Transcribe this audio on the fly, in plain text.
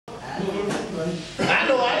I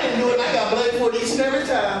know I didn't do it, and I got blamed for it each and every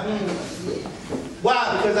time.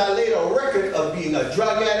 Why? Because I laid a record of being a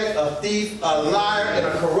drug addict, a thief, a liar, and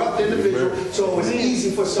a corrupt individual, so it was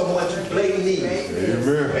easy for someone to blame me.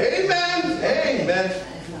 Amen. Amen. Amen.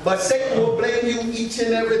 But Satan will blame you each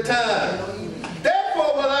and every time.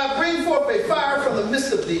 Therefore, when I bring forth a fire from the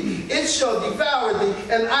midst of thee, it shall devour thee,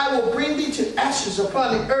 and I will bring thee to ashes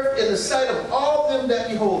upon the earth in the sight of all them that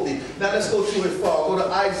behold thee. Now let's go to his fall. Go to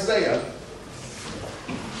Isaiah.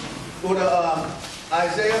 Go to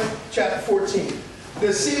Isaiah chapter 14.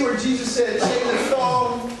 The scene where Jesus said, Satan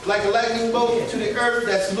fall like a lightning bolt to the earth.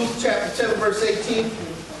 That's Luke chapter 10, verse 18.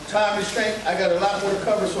 Time restraint. I got a lot more to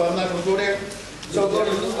cover, so I'm not going to go there. So go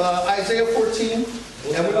to Isaiah 14,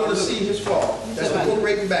 and we're going to see his fall. That's the book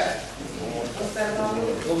right back. What's that about?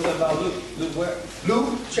 What was that about Luke? Luke where?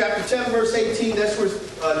 Luke chapter 10, verse 18. That's where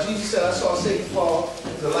Jesus said, I saw Satan fall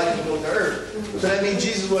as a lightning bolt to earth. So that means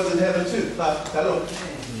Jesus was in heaven too. Hello.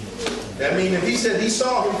 That means if he said he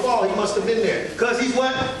saw him fall, he must have been there. Because he's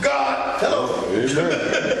what? God. Hello.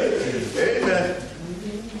 Amen.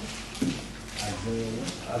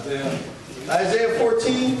 Amen. Isaiah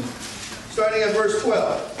 14, starting at verse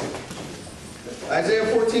 12. Isaiah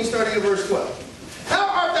 14, starting at verse 12. How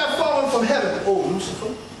art thou fallen from heaven, O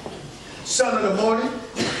Lucifer, son of the morning?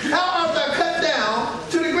 How art thou cut down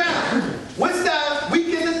to the ground? Wouldst thou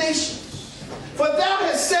weaken the nations? For thou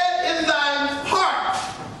hast said in thine heart,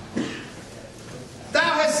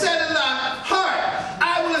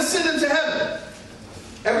 I will ascend into heaven.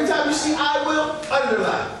 Every time you see I will,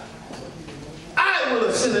 underline. I will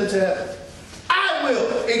ascend into heaven. I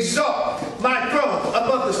will exalt my throne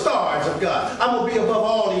above the stars of God. I'm going to be above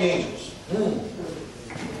all the angels.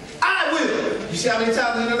 I will. You see how many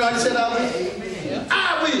times in the night he said I will?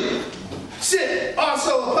 I will sit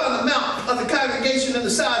also upon the mount of the congregation in the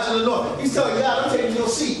sides of the north. He's telling God, I'm taking your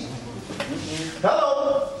seat.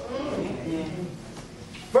 Hello.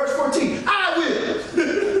 Verse 14, I will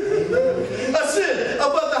ascend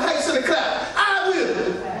above the heights of the cloud. I will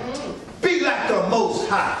be like the Most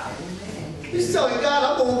High. He's telling God,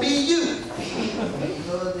 I'm going to be you.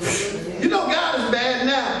 You know God is bad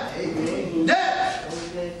now. Yet,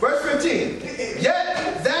 verse 15,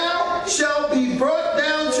 yet thou shalt be brought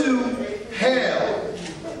down to hell,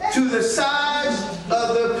 to the sides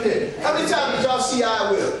of the pit. How many times did y'all see I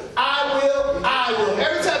will? I will, I will.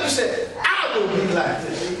 Every time you say, I will be like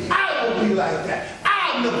this. I will be like that.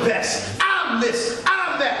 I'm the best. I'm this.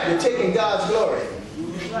 I'm that. You're taking God's glory.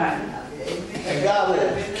 And God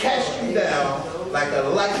will cast you down like a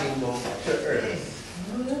lightning bolt to earth.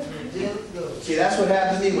 See, that's what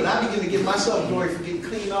happens to me when I begin to give myself glory for getting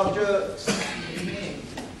clean off drugs,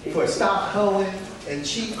 for stop hoeing and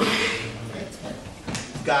cheating.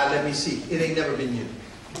 God, let me see. It ain't never been you.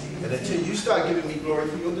 And until you start giving me glory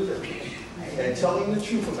for your deliverance and telling the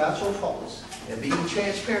truth about your faults and being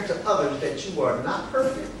transparent to others that you are not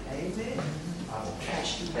perfect, amen, I will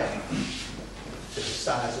cast you down to the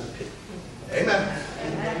sides of the pit. Amen.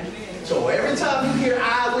 Amen. So every time you hear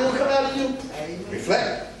I will come out of you,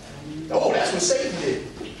 reflect. Oh, that's what Satan did.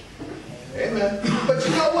 Amen. But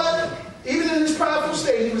you know what? Even in his prideful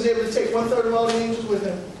state, he was able to take 1/3 of all the angels with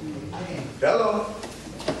him. Hello.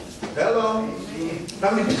 Hello.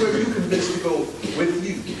 How many people are you convinced to go with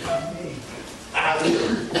you? I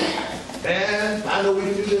will. Man, I know we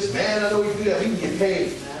can do this. Man, I know we can do that. We can get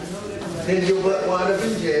paid. Then your butt wind up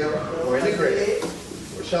in jail or in the grave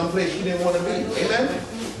or someplace you didn't want to be. Amen?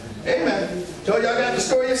 Amen. So y'all got the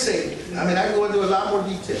story of Satan. I mean, I can go into a lot more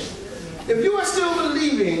detail. If you are still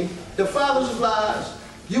believing the fathers of lies,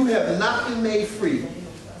 you have not been made free,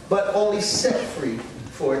 but only set free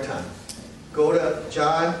for a time. Go to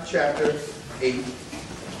John chapter 8.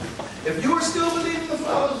 If you are still believing the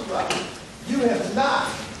fathers of lies, you have not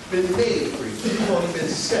been made free. You've only been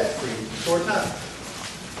set free for a time.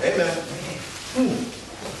 Amen.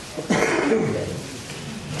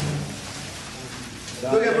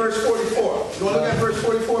 Look at verse 44. You want to look at verse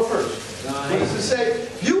 44 first? What does it say?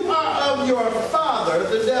 You are of your father,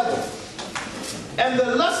 the devil, and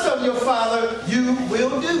the lust of your father you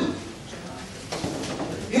will do.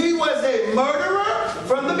 He was a murderer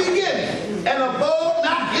from the beginning and abode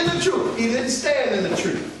not in the truth. He didn't stand in the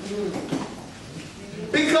truth.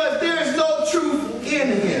 Because there is no truth in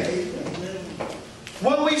him.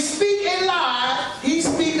 When we speak a lie, he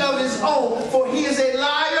speaks of his own, for he is a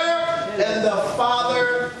liar and the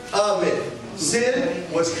father of it. Sin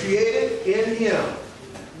was created in him.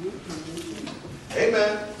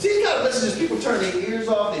 Amen. See, you gotta listen to this. People turn their ears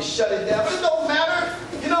off, they shut it down, but it don't matter.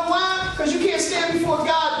 You know why? Because you can't stand before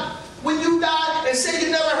God when you die and say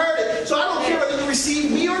you never heard it. So I don't care whether you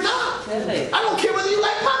receive me or not. I don't care whether you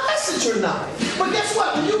like my message that you're not. But guess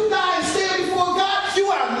what? When you die and stand before God, you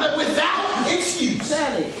are without excuse.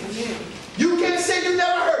 You can't say you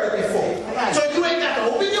never heard it before. So you ain't got to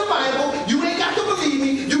open your Bible. You ain't got to believe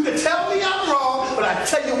me. You can tell me I'm wrong. But I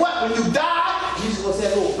tell you what, when you die, Jesus will say,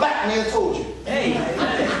 that little black man told you. Hey.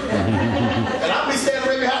 And I'll be standing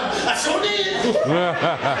right behind him. I sure did.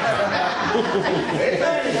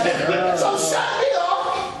 So shut me off.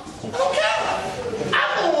 I don't care.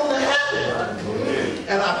 I'm going to heaven.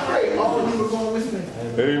 And I pray all of you are going with me.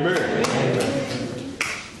 Amen.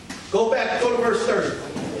 Go to verse 30.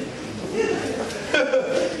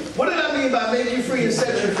 What did I mean by make you free and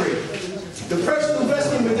set you free? The person who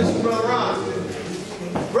blessed me with this is Brother Ron.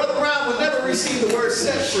 Brother Ron would never receive the word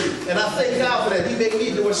set free. And I thank God for that. He made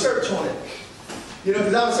me do a search on it. You know,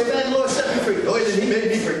 because I would say, man, the Lord set me free. No, he didn't. He made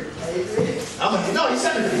me free. No, he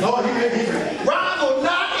set me free. No, he made me free. Ron will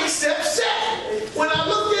not accept set. When I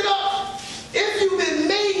looked it up, if you've been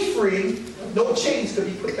made free, no chains could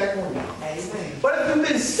be put back on you. But if you've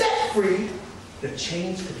been set free, the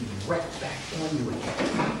chains could be wrapped back on you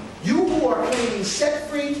again. You who are claiming set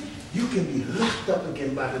free, you can be locked up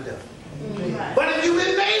again by the devil. But if you've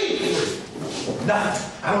been made free,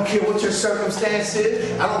 nothing. I don't care what your circumstance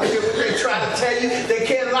is. I don't care what they try to tell you. They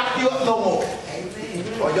can't lock you up no more.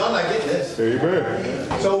 Well, y'all not getting this.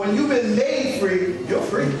 Amen. So when you've been made free, you're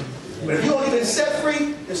free. But if you've only been set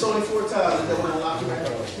free, it's only 4 times that they want to lock you back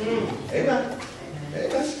up. Amen.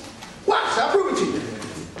 Amen. Watch, I'll prove it to you.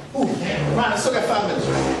 Ooh, Ron, I still got 5 minutes.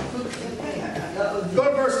 Go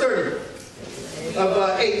to verse 30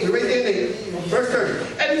 of 8. We're right there in 8. Verse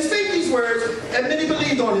 30. And he spake these words, and many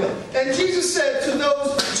believed on him. And Jesus said to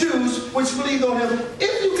those Jews which believed on him,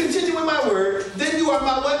 if you continue in my word, then you are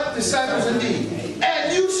my what? Disciples indeed.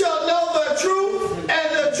 And you shall know the truth,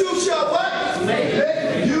 and the truth shall what? Make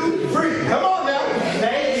you free. Come on now.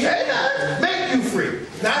 Amen. Make you free.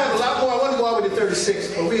 Now I have a lot more. I want to go all the way to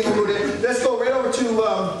 36, but we ain't going to go there. Let's go right over to,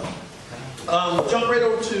 jump right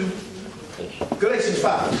over to Galatians 5.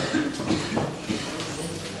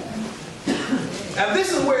 And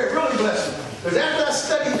this is where it really blessed me. Because after I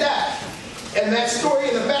studied that, and that story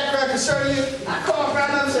in the background concerning you, I called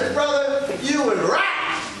around and said, brother, you were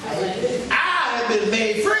right. I have been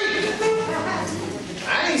made free.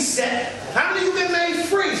 I ain't set. How many of you been made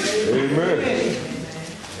free? Amen.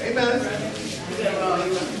 Amen.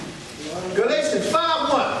 Galatians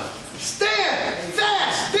 5:1. Stand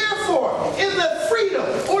fast, therefore, in the freedom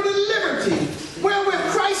or the liberty wherewith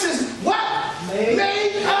Christ is what?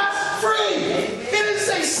 Made us free. It didn't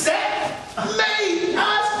say set. Made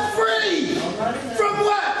us free. From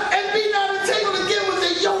what? And be not entangled again with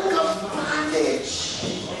the yoke of bondage.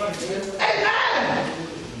 Amen.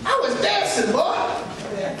 I was dancing, boy.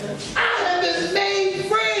 I have been made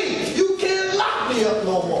free. You can't lock me up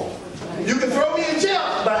no more. You can throw me in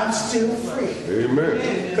jail, but I'm still free.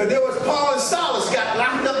 Amen. Because there was Paul and Silas got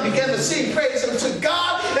locked up, began to sing praise unto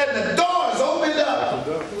God, and the doors opened up.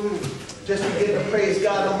 Just begin to praise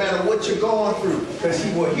God no matter what you're going through. Because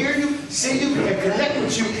he will hear you, see you, and connect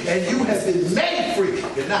with you, and you have been made free.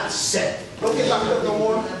 You're not set. Don't get locked up no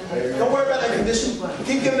more. Don't worry about that condition.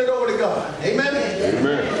 Keep giving it over to God. Amen?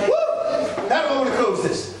 Amen. Woo! How do I want to close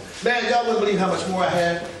this? Man, y'all wouldn't believe how much more I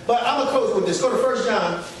had. But I'm going to close with this. Go to 1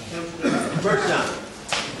 John. 1 John.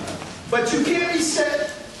 But you can't be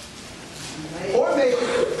set or made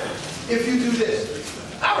if you do this.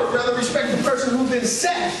 I would rather respect the person who's been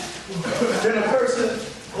set than a person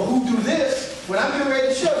who do this when I'm getting ready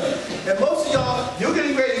to show you. And most of y'all, you're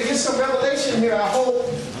getting ready to get some revelation here, I hope.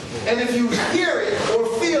 And if you hear it or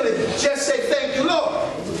feel it, just say, thank you, Lord.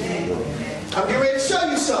 I'm getting ready to show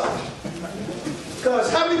you something.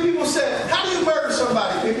 Because how many people said, how do you murder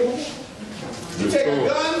somebody, people? You take a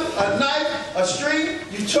gun, a knife, a string,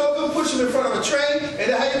 you choke them, push them in front of a train,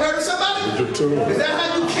 and that's how you murder somebody? With your tongue. Is that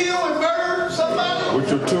how you kill and murder somebody? With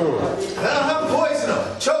your tongue. Let them poison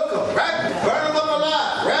them, choke them, right? Burn them up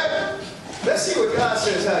alive, right? Let's see what God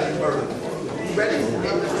says how you murder them. You ready?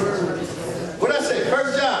 What did I say?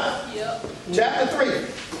 1 John, chapter 3.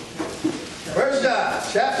 1 John,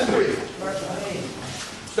 chapter 3.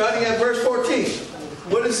 Starting at verse 14.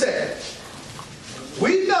 What does it say?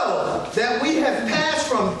 We know that we have passed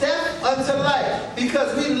from death unto life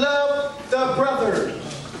because we love the brothers.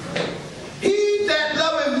 He that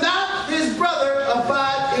loveth not his brother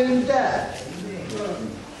abide in death.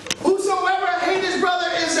 Whosoever hate his brother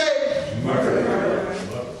is a murderer.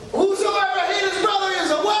 Whosoever hate his brother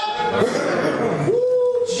is a what? Murderer.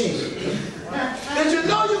 Woo, Jesus. Did you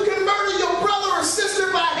know you can murder your brother or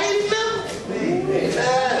sister by hating them?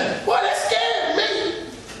 Amen. Boy, that scared me.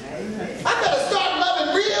 I gotta start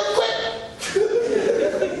loving real quick.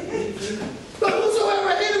 But whosoever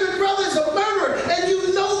hated his brother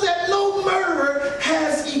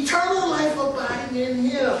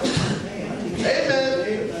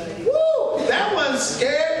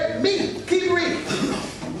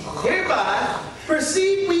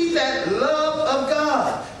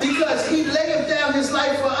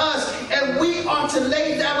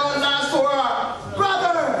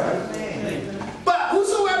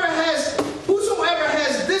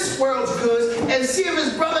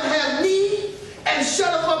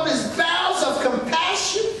shut up his bowels of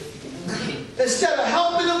compassion instead of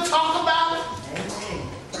helping him talk about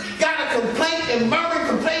it. Got a complaint and murmuring,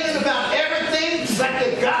 complaining about everything like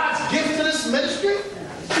that God's gift to this ministry?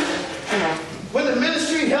 When the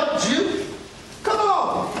ministry helped you? Come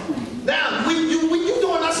on. Now, when you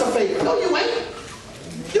doing us a favor. No, you ain't.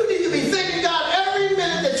 You need to be thanking God every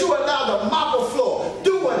minute that you are allowed to mop a floor,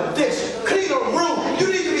 do a dish, clean a room. You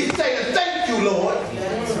need to be saying, thank you, Lord.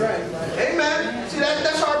 That's right. Amen. See,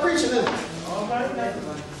 that's our preaching, isn't it?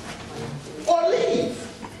 Or leave.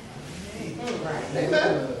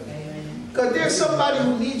 Amen. Because there's somebody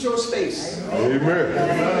who needs your space. Amen.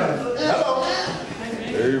 Hello.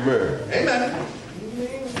 Amen. Amen.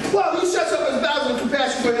 Well, he shuts up his bowels of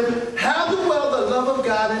compassion for him. How dwell the love of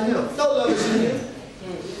God in him? No love is in him.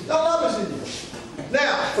 No love is in you.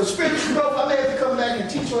 Now, for spiritual growth, I may have to come back and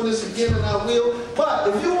teach on this again, and I will. But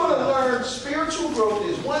if you want to learn spiritual growth,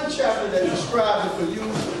 there's one chapter that describes it for you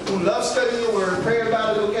who love studying the Word, pray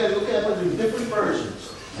about it, look at it in different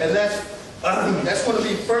versions. And that's going to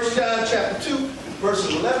be 1 John chapter 2,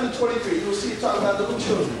 verses 11 to 23. You'll see it talking about little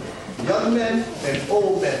children, young men and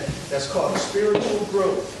old men. That's called spiritual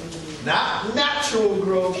growth, not natural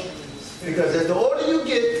growth. Because as the older you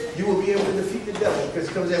get, you will be able to defeat the devil. Because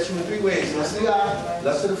it comes at you in three ways. Lust of the eye,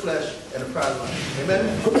 lust of the flesh, and a pride of life. Amen?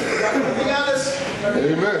 Be honest?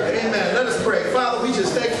 Amen. Amen. Let us pray. Father, we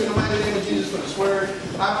just thank you in the mighty name of Jesus for this word.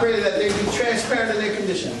 I pray that they be transparent in their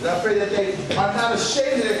conditions. I pray that they are not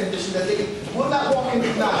ashamed of their condition, that they will not walk in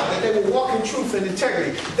denial, that they will walk in truth and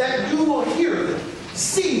integrity, that you will hear them,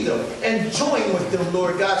 see them, and join with them,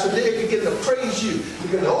 Lord God, so they can get to praise you.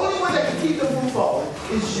 Because the only one that can keep them from falling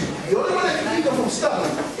is you. The only one that can keep them from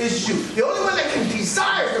stumbling is you. The only one that can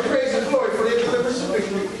desire the praise and glory for their deliverance and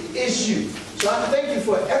victory is you. So I thank you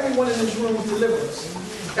for everyone in this room's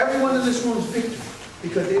deliverance. Everyone in this room's victory.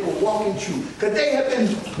 Because they will walk in truth. Because they have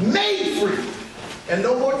been made free. And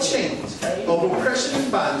no more chains of oppression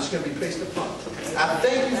and bondage can be placed upon them. I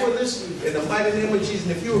thank you for this in the mighty name of Jesus.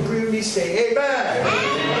 And if you agree with me, say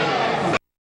amen.